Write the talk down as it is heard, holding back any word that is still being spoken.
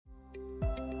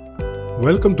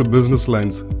Welcome to Business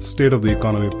Line's State of the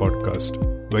Economy podcast,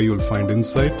 where you'll find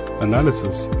insight,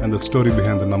 analysis, and the story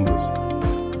behind the numbers.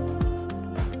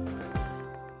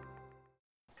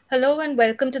 Hello and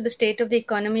welcome to the State of the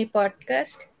Economy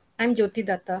podcast. I'm Jyoti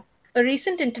Datta. A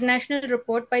recent international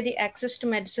report by the Access to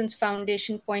Medicines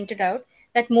Foundation pointed out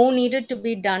that more needed to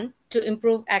be done to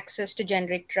improve access to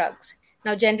generic drugs.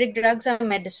 Now, generic drugs are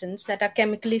medicines that are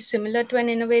chemically similar to an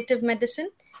innovative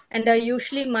medicine and are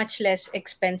usually much less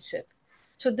expensive.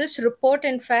 So this report,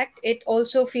 in fact, it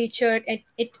also featured,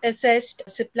 it assessed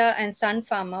Cipla and Sun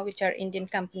Pharma, which are Indian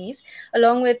companies,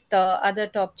 along with other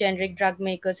top generic drug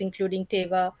makers, including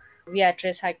Teva,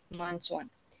 Viatris, Hikma, and so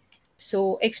on.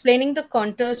 So explaining the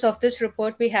contours of this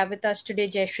report, we have with us today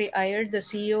Jayasree Iyer, the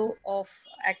CEO of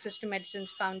Access to Medicines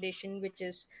Foundation, which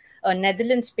is a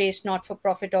Netherlands-based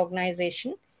not-for-profit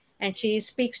organization. And she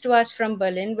speaks to us from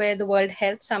Berlin, where the World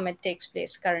Health Summit takes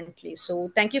place currently.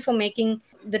 So thank you for making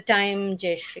the time,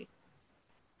 Jayasree.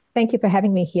 Thank you for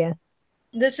having me here.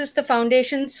 This is the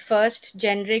Foundation's first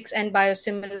generics and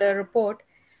biosimilar report,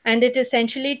 and it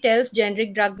essentially tells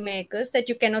generic drug makers that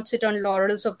you cannot sit on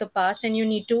laurels of the past and you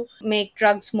need to make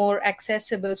drugs more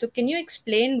accessible. So can you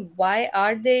explain why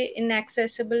are they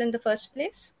inaccessible in the first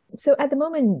place? So at the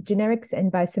moment, generics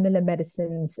and biosimilar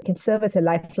medicines can serve as a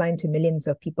lifeline to millions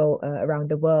of people around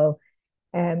the world.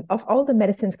 Of all the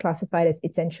medicines classified as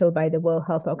essential by the World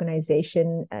Health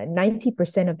Organization,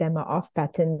 90% of them are off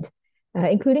patent,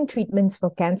 including treatments for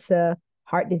cancer,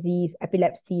 heart disease,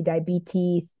 epilepsy,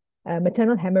 diabetes,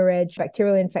 maternal hemorrhage,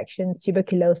 bacterial infections,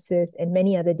 tuberculosis, and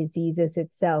many other diseases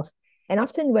itself. And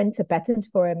often when a patent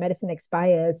for a medicine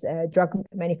expires, drug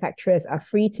manufacturers are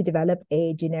free to develop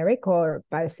a generic or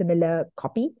biosimilar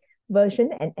copy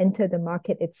version and enter the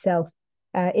market itself,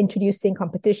 introducing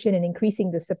competition and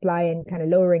increasing the supply and kind of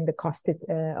lowering the cost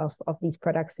of these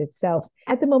products itself.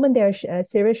 At the moment, there are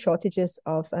serious shortages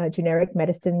of generic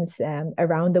medicines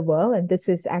around the world, and this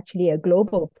is actually a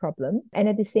global problem. And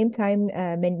at the same time,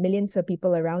 millions of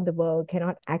people around the world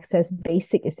cannot access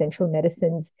basic essential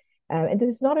medicines. And this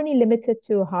is not only limited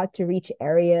to hard-to-reach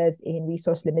areas in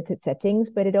resource-limited settings,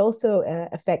 but it also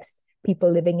affects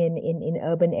people living in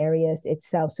urban areas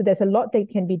itself. So there's a lot that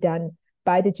can be done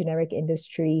by the generic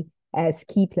industry as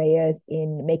key players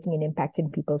in making an impact in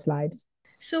people's lives.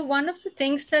 So one of the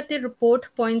things that the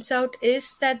report points out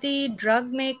is that the drug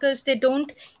makers, they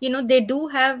don't, they do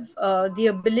have the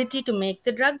ability to make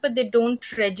the drug, but they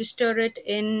don't register it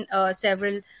in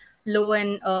several low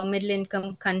and middle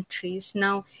income countries.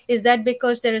 Now, is that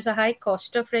because there is a high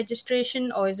cost of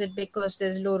registration, or is it because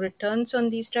there's low returns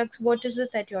on these drugs? What is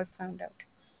it that you all found out?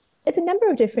 It's a number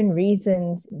of different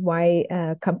reasons why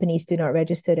companies do not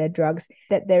register their drugs.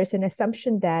 That there's an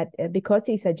assumption that because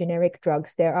these are generic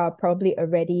drugs, there are probably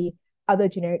already other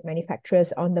generic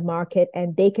manufacturers on the market,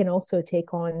 and they can also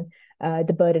take on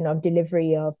the burden of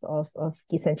delivery of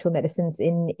essential medicines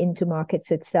into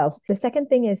markets itself. The second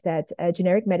thing is that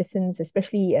generic medicines,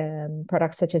 especially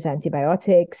products such as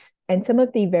antibiotics and some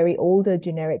of the very older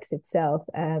generics itself,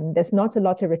 there's not a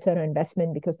lot of return on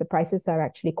investment because the prices are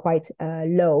actually quite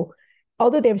low,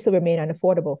 although they still remain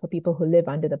unaffordable for people who live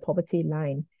under the poverty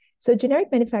line. So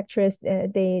generic manufacturers,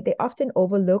 they often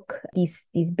overlook these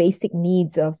basic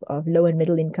needs of low and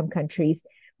middle income countries.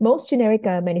 Most generic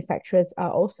manufacturers are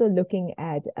also looking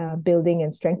at building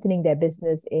and strengthening their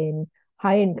business in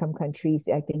high income countries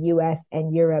like the US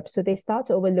and Europe. So they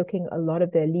start overlooking a lot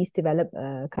of the least developed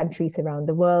countries around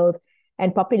the world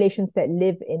and populations that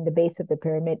live in the base of the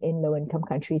pyramid in low income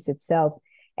countries itself.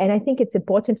 And I think it's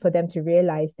important for them to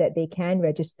realize that they can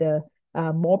register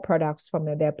more products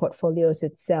from their portfolios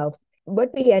itself. What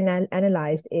we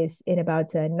analyzed is in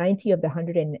about 90 of the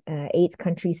 108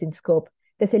 countries in scope,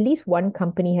 there's at least one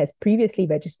company has previously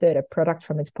registered a product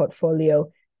from its portfolio.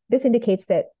 This indicates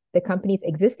that the company's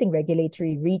existing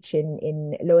regulatory reach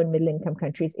in low and middle income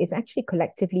countries is actually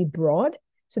collectively broad.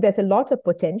 So there's a lot of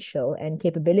potential and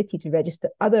capability to register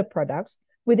other products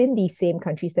within these same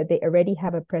countries that they already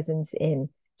have a presence in.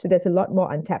 So there's a lot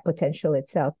more untapped potential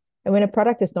itself. And when a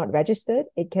product is not registered,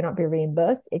 it cannot be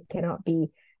reimbursed. It cannot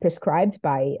be prescribed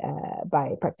by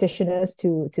practitioners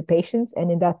to patients,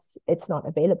 and it's not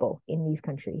available in these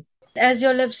countries. As you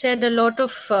all have said, a lot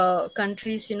of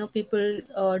countries, people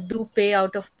do pay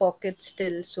out of pocket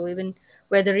still. So even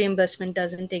where the reimbursement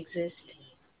doesn't exist.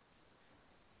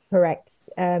 Correct.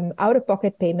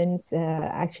 Out-of-pocket payments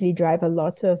actually drive a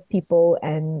lot of people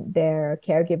and their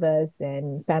caregivers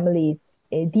and families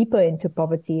deeper into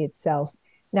poverty itself.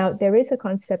 Now, there is a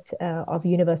concept of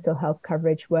universal health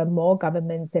coverage where more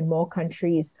governments and more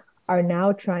countries are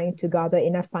now trying to gather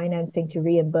enough financing to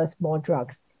reimburse more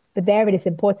drugs. But there it is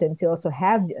important to also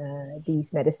have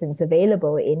these medicines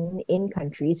available in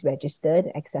countries registered,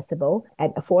 accessible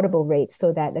at affordable rates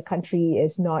so that the country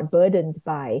is not burdened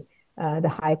by the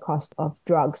high cost of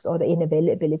drugs or the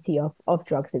inavailability of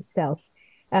drugs itself.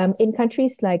 In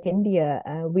countries like India,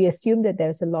 we assume that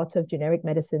there's a lot of generic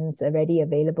medicines already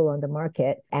available on the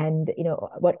market. And,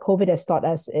 what COVID has taught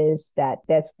us is that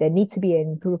there needs to be an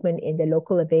improvement in the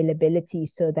local availability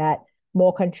so that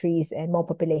more countries and more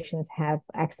populations have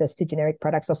access to generic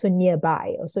products also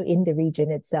nearby, also in the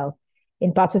region itself.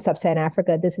 In parts of sub-Saharan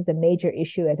Africa, this is a major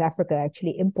issue as Africa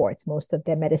actually imports most of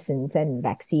their medicines and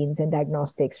vaccines and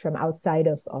diagnostics from outside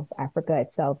of Africa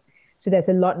itself. So there's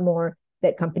a lot more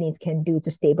that companies can do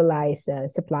to stabilize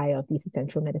supply of these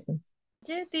essential medicines.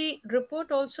 Yeah, the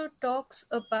report also talks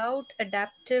about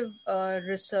adaptive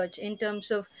research in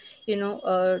terms of,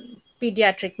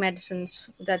 pediatric medicines,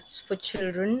 that's for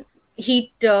children,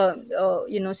 heat,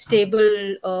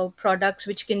 stable products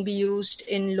which can be used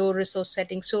in low resource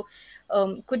settings. So,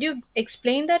 could you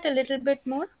explain that a little bit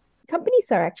more?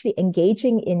 Companies are actually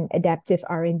engaging in adaptive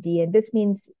R&D, and this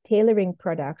means tailoring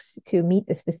products to meet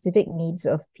the specific needs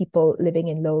of people living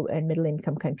in low and middle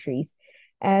income countries.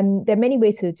 There are many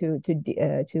ways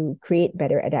to create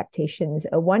better adaptations.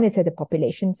 One is at the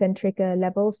population-centric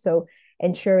level, so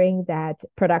ensuring that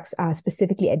products are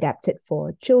specifically adapted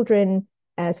for children,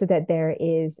 so that there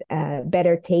is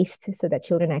better taste, so that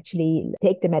children actually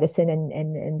take the medicine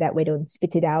and that way don't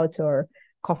spit it out or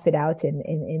cough it out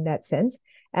in that sense.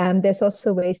 There's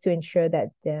also ways to ensure that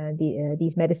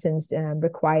these medicines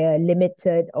require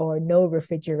limited or no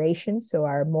refrigeration, so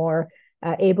are more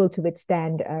able to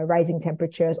withstand rising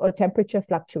temperatures or temperature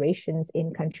fluctuations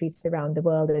in countries around the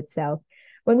world itself.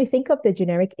 When we think of the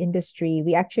generic industry,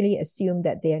 we actually assume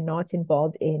that they are not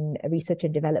involved in research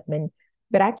and development,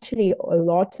 but actually a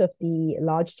lot of the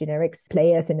large generics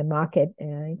players in the market,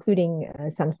 including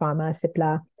Sun Pharma,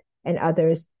 Cipla, and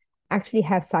others, actually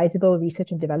have sizable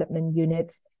research and development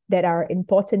units that are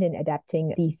important in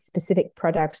adapting these specific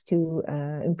products to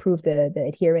improve the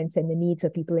adherence and the needs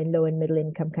of people in low and middle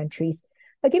income countries.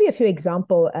 I'll give you a few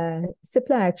examples.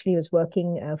 Cipla actually was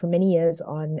working for many years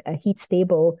on a heat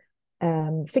stable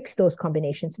fixed dose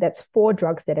combination. So that's 4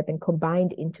 drugs that have been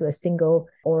combined into a single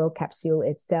oral capsule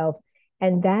itself.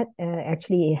 And that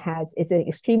actually is an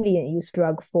extremely useful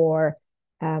drug for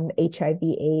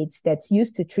HIV/AIDS that's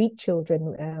used to treat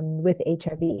children with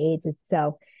HIV/AIDS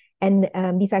itself. And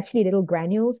these actually little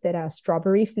granules that are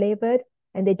strawberry flavored,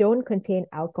 and they don't contain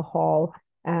alcohol.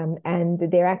 And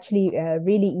they're actually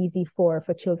really easy for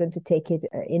children to take it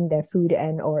in their food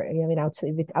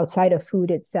outside of food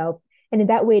itself. And in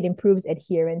that way, it improves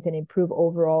adherence and improve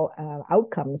overall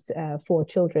outcomes for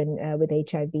children with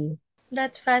HIV.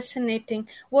 That's fascinating.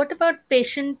 What about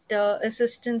patient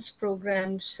assistance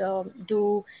programs?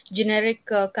 Do generic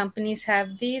companies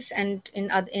have these, and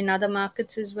in other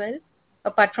markets as well,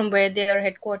 apart from where they are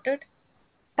headquartered?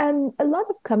 A lot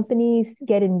of companies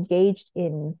get engaged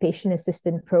in patient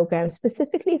assistance programs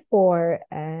specifically for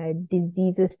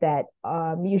diseases that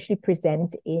usually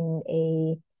present in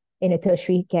a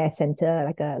tertiary care center,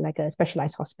 like a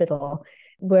specialized hospital,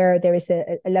 where there is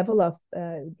a level of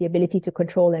the ability to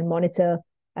control and monitor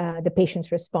the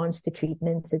patient's response to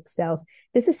treatments itself.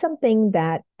 This is something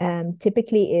that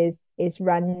typically is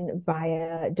run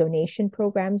via donation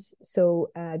programs. So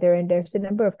there's a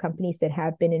number of companies that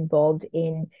have been involved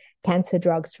in cancer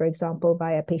drugs, for example,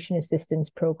 via patient assistance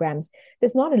programs.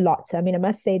 There's not a lot. I mean, I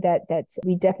must say that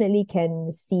we definitely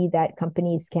can see that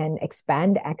companies can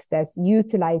expand access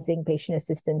utilizing patient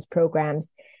assistance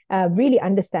programs, really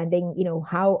understanding,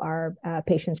 how are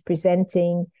patients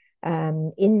presenting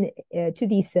in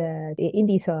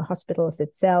these hospitals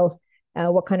itself,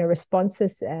 what kind of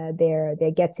responses they're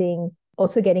getting,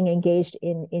 also getting engaged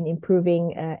in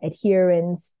improving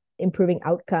adherence, improving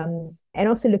outcomes, and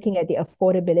also looking at the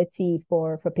affordability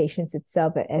for patients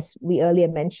itself. As we earlier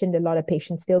mentioned, a lot of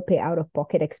patients still pay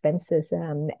out-of-pocket expenses,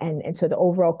 and so the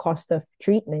overall cost of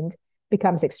treatment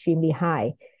becomes extremely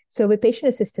high. So with patient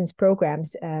assistance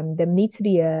programs, there needs to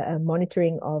be a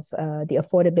monitoring of the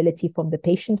affordability from the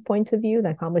patient's point of view,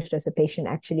 like how much does a patient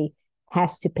actually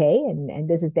has to pay, and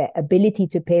this is their ability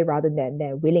to pay rather than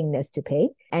their willingness to pay,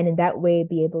 and in that way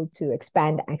be able to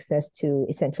expand access to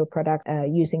essential product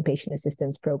using patient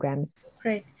assistance programs.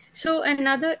 Right. So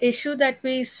another issue that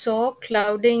we saw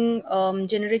clouding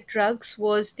generic drugs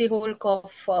was the whole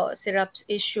cough syrups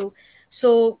issue.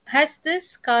 So has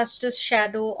this cast a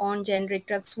shadow on generic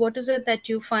drugs? What is it that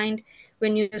you find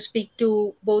when you speak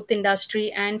to both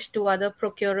industry and to other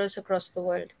procurers across the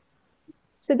world?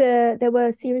 So there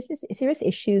were serious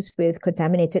issues with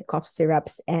contaminated cough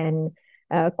syrups, and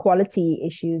quality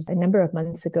issues a number of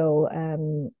months ago.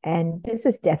 And this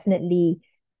has definitely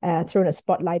thrown a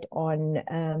spotlight on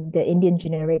the Indian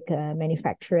generic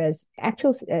manufacturers.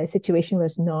 Actual situation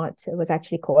was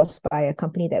actually caused by a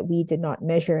company that we did not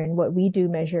measure. And what we do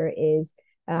measure is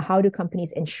how do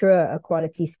companies ensure a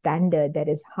quality standard that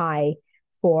is high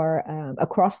for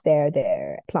across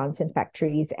their plants and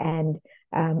factories and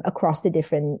across the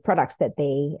different products that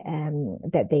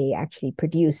they actually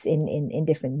produce in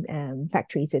different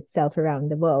factories itself around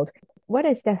the world. What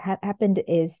has happened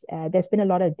is there's been a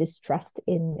lot of distrust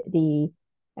in the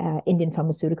Indian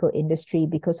pharmaceutical industry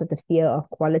because of the fear of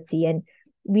quality, and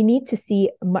we need to see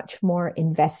much more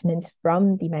investment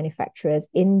from the manufacturers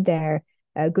in their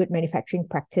good manufacturing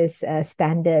practice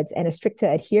standards and a stricter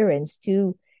adherence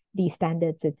to the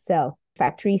standards itself.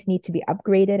 Factories need to be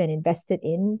upgraded and invested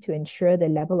in to ensure the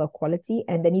level of quality,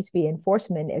 and there needs to be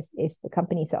enforcement as if the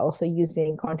companies are also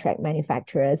using contract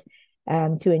manufacturers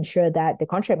to ensure that the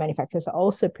contract manufacturers are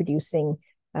also producing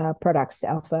products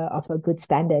of a good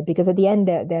standard, because at the end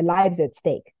their lives at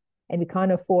stake, and we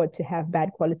can't afford to have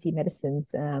bad quality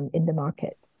medicines in the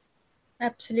market.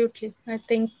 Absolutely. I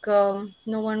think no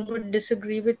one would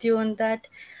disagree with you on that.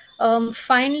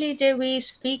 Finally, Jay, we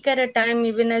speak at a time,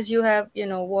 even as you have,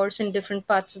 wars in different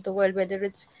parts of the world, whether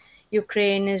it's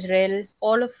Ukraine, Israel,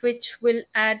 all of which will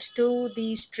add to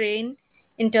the strain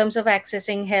in terms of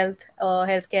accessing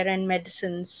healthcare and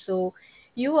medicines. So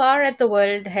you are at the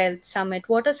World Health Summit.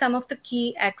 What are some of the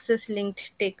key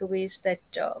access-linked takeaways that,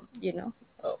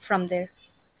 from there?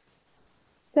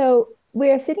 So we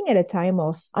are sitting at a time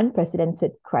of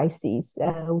unprecedented crises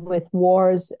with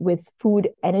wars, with food,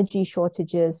 energy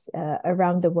shortages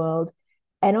around the world,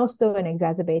 and also an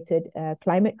exacerbated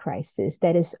climate crisis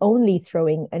that is only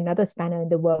throwing another spanner in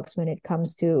the works when it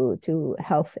comes to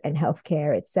health and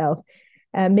healthcare itself.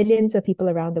 Millions of people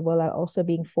around the world are also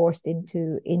being forced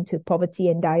into poverty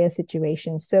and dire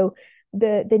situations. So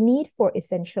the need for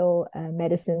essential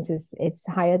medicines is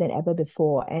higher than ever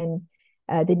before, and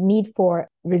the need for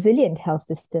resilient health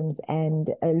systems and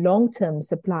a long-term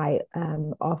supply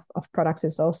of products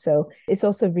is also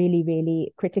really,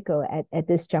 really critical at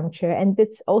this juncture. And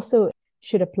this also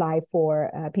should apply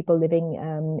for people living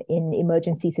in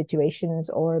emergency situations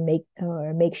or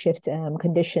makeshift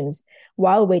conditions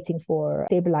while waiting for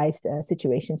stabilized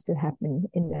situations to happen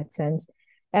in that sense.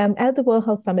 At the World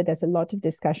Health Summit, there's a lot of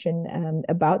discussion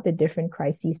about the different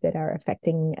crises that are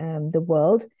affecting the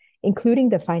world, including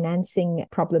the financing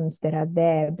problems that are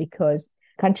there because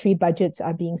country budgets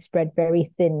are being spread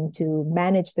very thin to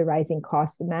manage the rising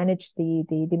costs, manage the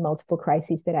multiple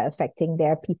crises that are affecting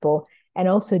their people. And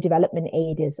also development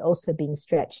aid is also being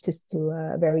stretched to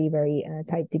a very, very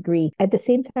tight degree. At the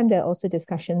same time, there are also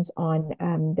discussions on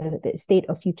the state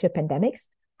of future pandemics.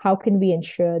 How can we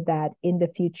ensure that in the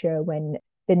future, when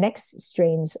the next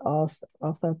strains of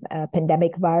a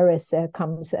pandemic virus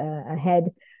comes ahead,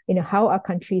 how are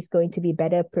countries going to be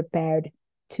better prepared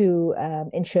to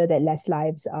ensure that less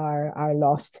lives are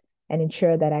lost and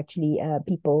ensure that actually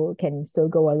people can still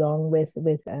go along with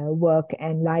work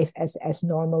and life as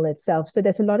normal itself. So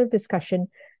there's a lot of discussion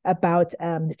about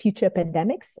future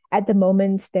pandemics. At the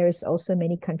moment, there's also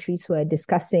many countries who are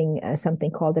discussing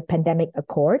something called the Pandemic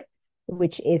Accord,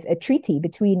 which is a treaty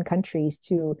between countries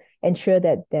to ensure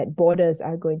that borders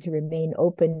are going to remain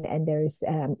open and there's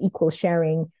equal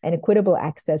sharing and equitable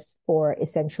access for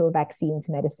essential vaccines,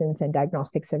 medicines, and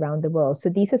diagnostics around the world. So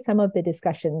these are some of the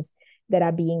discussions that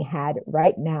are being had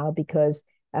right now because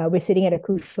we're sitting at a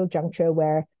crucial juncture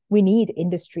where we need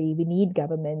industry, we need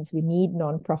governments, we need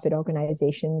nonprofit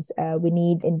organizations, we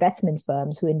need investment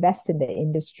firms who invest in the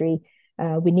industry.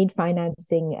 We need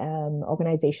financing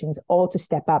organizations all to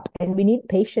step up, and we need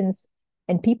patients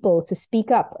and people to speak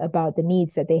up about the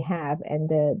needs that they have and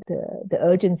the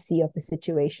urgency of the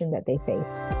situation that they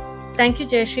face. Thank you,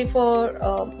 Jayasree, for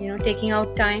taking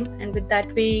out time. And with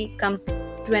that, we come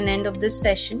to an end of this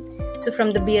session. So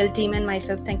from the BL team and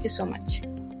myself, thank you so much.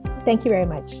 Thank you very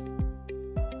much.